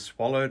shame is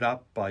swallowed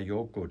up by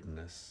your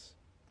goodness.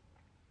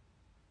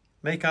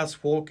 Make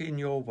us walk in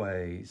your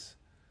ways,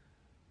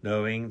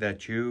 knowing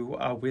that you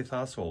are with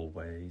us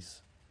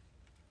always.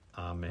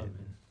 Amen.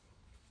 Amen.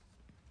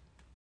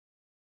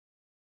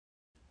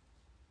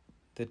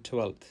 The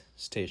 12th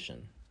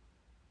station,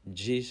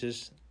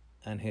 Jesus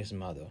and his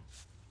mother.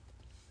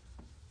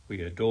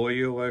 We adore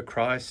you, O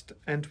Christ,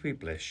 and we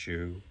bless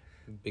you,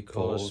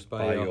 because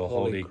by your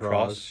holy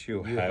cross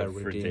you have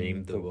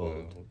redeemed the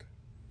world.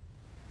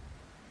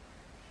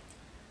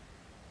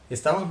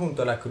 Estaban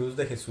junto a la cruz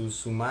de Jesús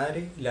su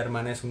madre y la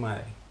hermana de su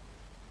madre,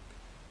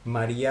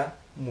 María,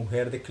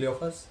 mujer de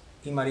Cleofas,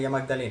 y María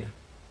Magdalena.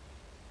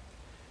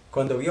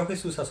 Cuando vio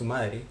Jesús a su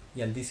madre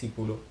y al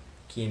discípulo,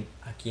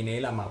 a quien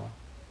él amaba,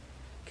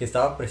 que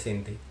estaba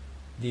presente,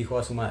 dijo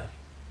a su madre: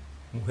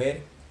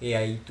 Mujer, he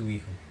ahí tu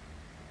hijo.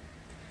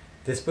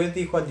 Después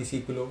dijo al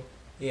discípulo: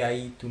 He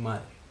ahí tu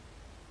madre.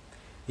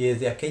 Y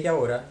desde aquella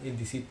hora el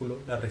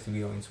discípulo la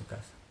recibió en su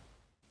casa.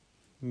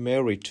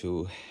 Mary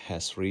too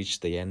has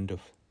reached the end of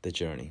the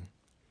journey.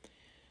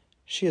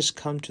 She has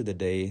come to the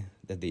day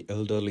that the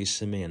elderly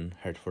Simeon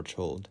had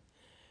foretold.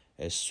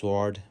 A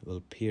sword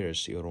will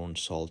pierce your own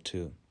soul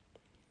too.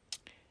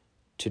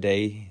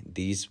 Today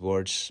these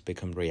words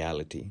become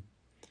reality.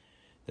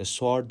 The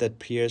sword that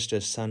pierced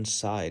her son's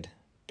side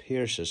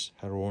pierces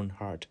her own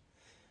heart.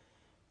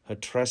 Her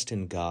trust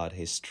in God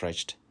is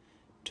stretched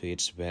to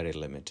its very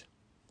limit.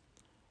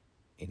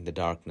 In the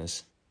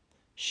darkness,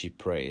 she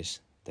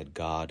prays that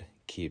God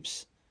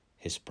keeps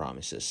his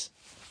promises.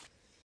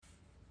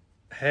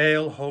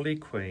 Hail, Holy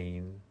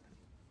Queen,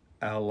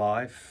 our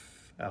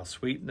life, our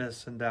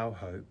sweetness, and our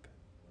hope.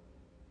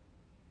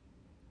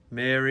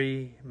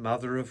 Mary,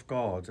 Mother of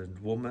God and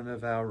woman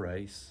of our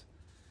race,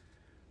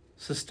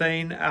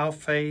 sustain our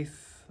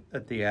faith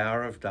at the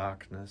hour of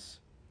darkness,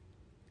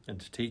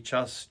 and teach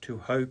us to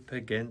hope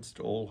against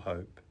all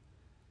hope.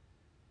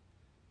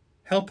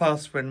 Help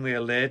us when we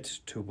are led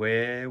to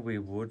where we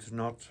would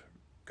not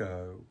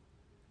go.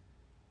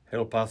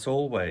 Help us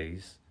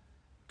always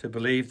to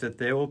believe that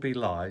there will be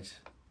light,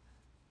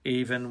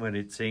 even when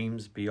it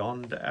seems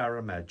beyond our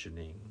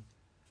imagining.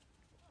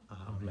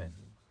 Amen.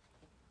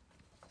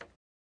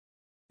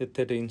 The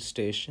 13th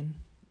station,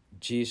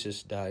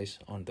 Jesus dies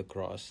on the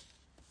cross.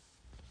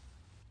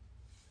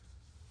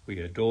 We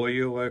adore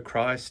you, O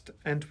Christ,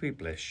 and we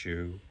bless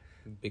you,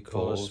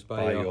 because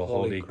by your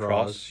holy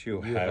cross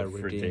you have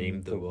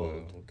redeemed the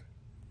world.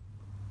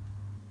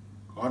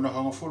 Ono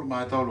hongo fulu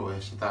mai tolu e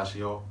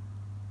sitasio,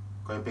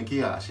 ko e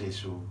pekia a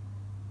Jesu,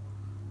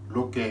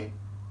 luke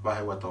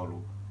vahe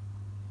watolu.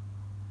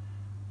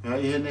 Ea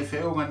ihe ne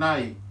whiunga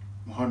nai,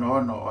 mohono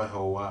ono o e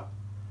hoa,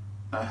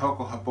 na e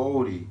hoko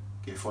hapouri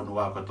ke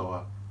whanua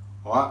katoa,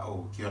 o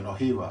au ki ono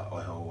hiwa o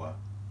e hoa.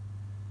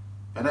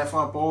 Ea nei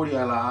whapouri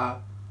ala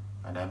a,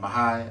 a nei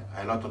mahai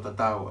ai loto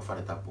tatau e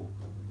wharetapu.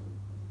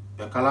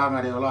 Ea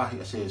kalanga re olahi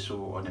a Jesu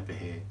o ne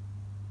pehe,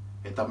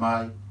 e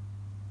tamai,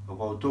 o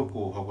kou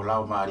tuku hoko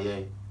lau maari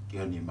e ki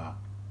honi ma.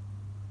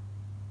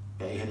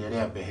 Ea ihe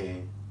rea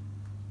pehe,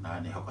 na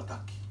ne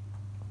hokotaki.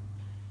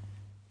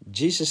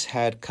 Jesus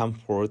had come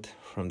forth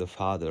from the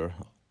Father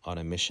on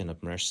a mission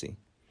of mercy,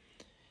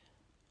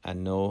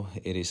 and now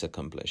it is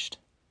accomplished.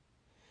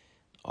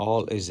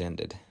 All is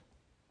ended.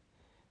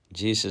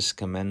 Jesus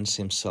commends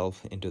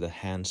himself into the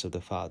hands of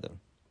the Father.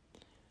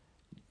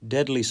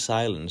 Deadly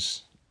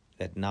silence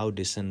that now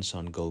descends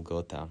on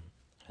Golgotha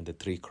and the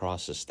 3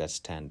 crosses that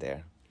stand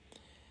there.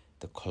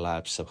 The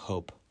collapse of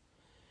hope.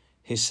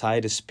 His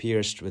side is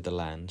pierced with the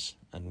lance,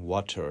 and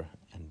water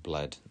and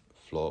blood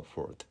flow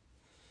forth.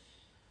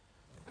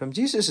 From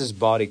Jesus'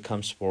 body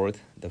comes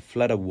forth the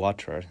flood of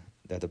water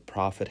that the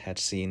prophet had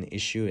seen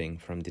issuing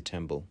from the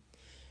temple.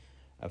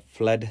 a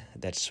flood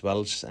that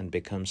swells and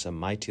becomes a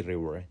mighty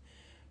river,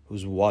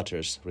 whose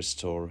waters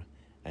restore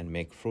and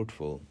make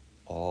fruitful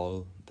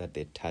all that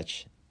they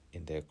touch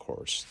in their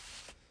course.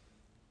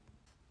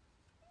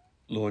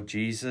 Lord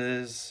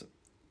Jesus,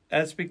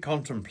 as we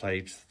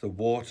contemplate the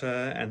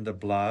water and the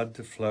blood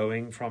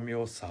flowing from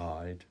your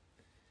side,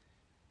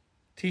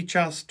 teach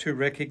us to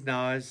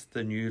recognize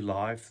the new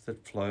life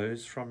that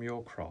flows from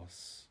your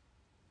cross.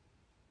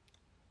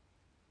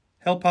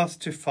 Help us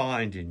to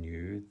find in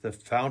you the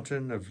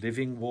fountain of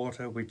living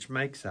water which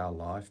makes our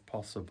life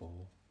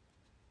possible.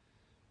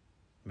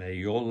 May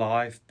your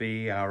life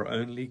be our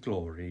only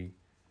glory,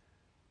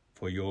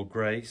 for your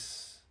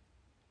grace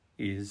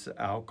is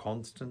our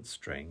constant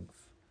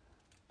strength.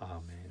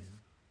 Amen.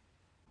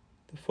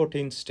 The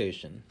 14th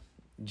station.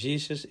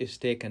 Jesus is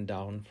taken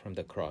down from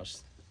the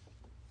cross.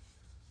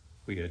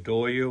 We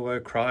adore you, O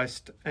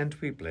Christ, and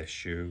we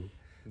bless you,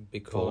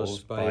 because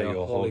for by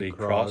your holy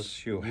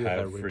cross you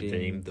have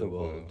redeemed the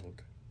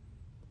world.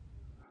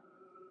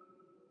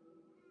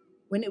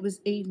 When it was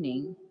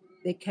evening,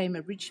 there came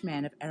a rich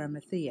man of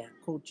Arimathea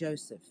called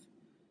Joseph,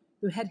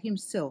 who had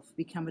himself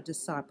become a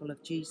disciple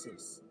of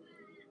Jesus.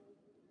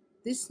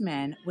 This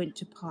man went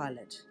to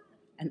Pilate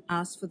and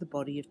asked for the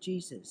body of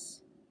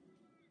Jesus.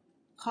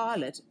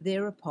 Pilate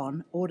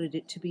thereupon ordered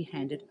it to be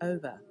handed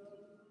over.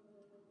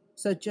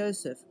 So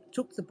Joseph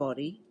took the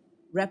body,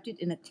 wrapped it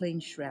in a clean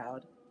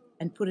shroud,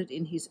 and put it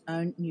in his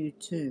own new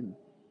tomb,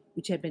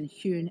 which had been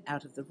hewn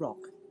out of the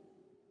rock.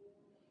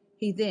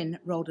 He then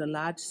rolled a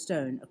large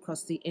stone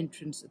across the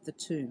entrance of the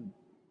tomb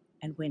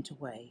and went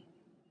away.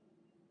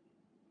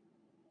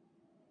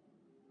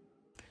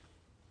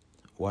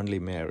 Only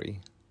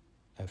Mary,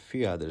 a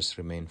few others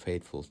remained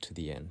faithful to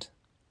the end.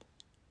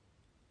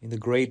 In the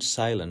great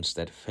silence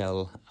that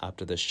fell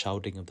after the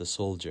shouting of the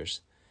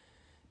soldiers,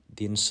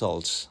 the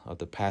insults of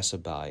the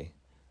passerby,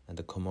 and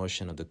the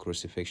commotion of the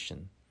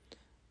crucifixion,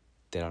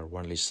 there are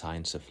only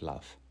signs of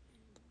love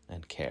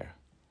and care,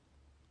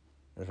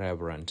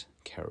 reverent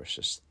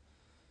caresses.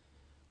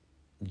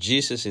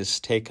 Jesus is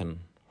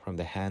taken from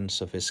the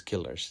hands of his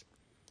killers.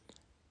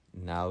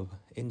 Now,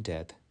 in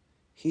death,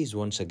 he is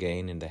once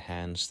again in the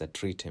hands that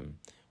treat him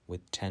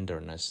with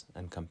tenderness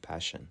and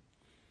compassion.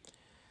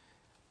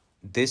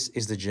 This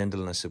is the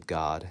gentleness of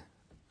God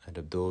and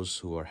of those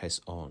who are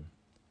his own,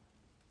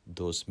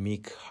 those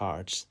meek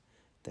hearts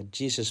that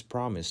Jesus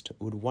promised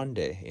would one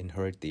day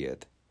inherit the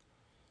earth.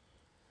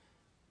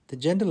 The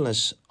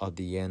gentleness of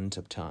the end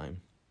of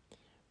time,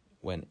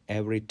 when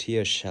every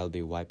tear shall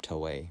be wiped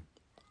away,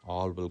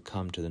 all will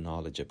come to the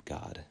knowledge of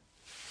God.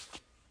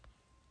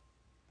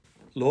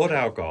 Lord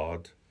our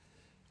God,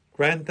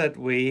 grant that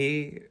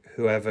we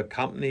who have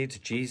accompanied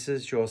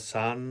Jesus, your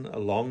Son,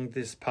 along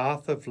this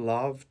path of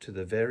love to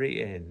the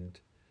very end,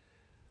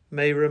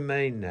 may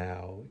remain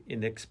now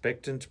in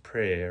expectant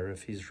prayer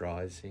of his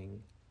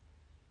rising.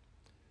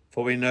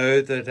 For we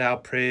know that our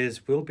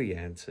prayers will be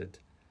answered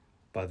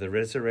by the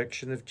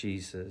resurrection of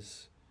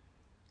Jesus,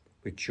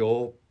 which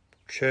your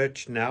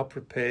Church now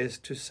prepares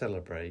to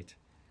celebrate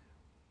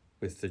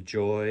with the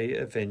joy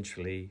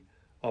eventually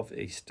of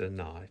Easter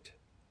night.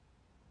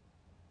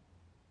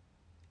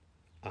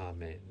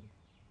 Amen.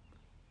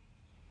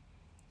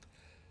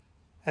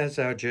 As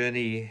our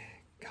journey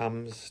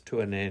comes to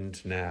an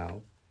end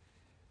now,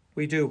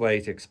 we do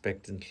wait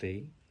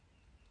expectantly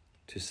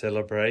to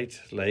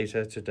celebrate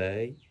later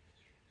today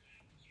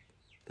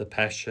the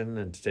passion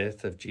and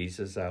death of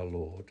Jesus our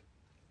Lord.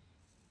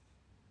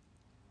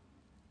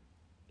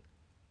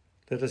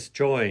 Let us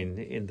join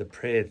in the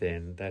prayer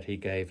then that he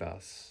gave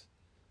us.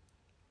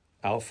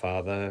 Our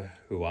Father,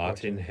 who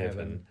art in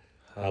heaven,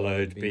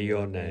 hallowed be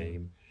your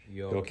name.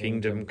 Your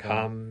kingdom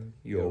come,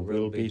 your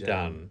will be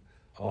done,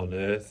 on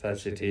earth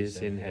as it is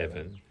in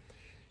heaven.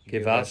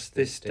 Give us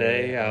this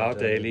day our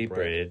daily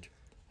bread,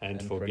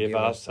 and forgive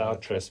us our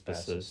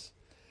trespasses,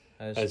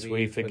 as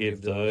we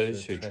forgive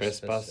those who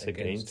trespass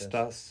against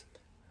us.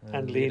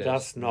 And lead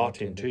us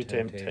not into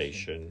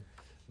temptation,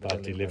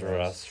 but deliver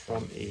us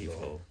from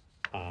evil.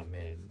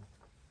 Amen.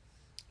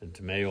 And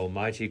may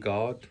Almighty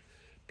God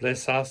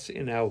bless us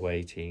in our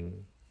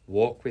waiting,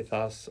 walk with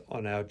us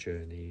on our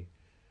journey,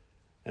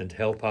 and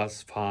help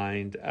us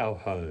find our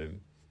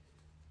home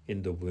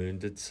in the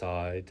wounded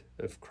side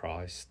of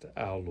Christ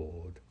our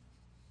Lord.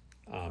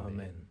 Amen.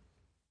 Amen.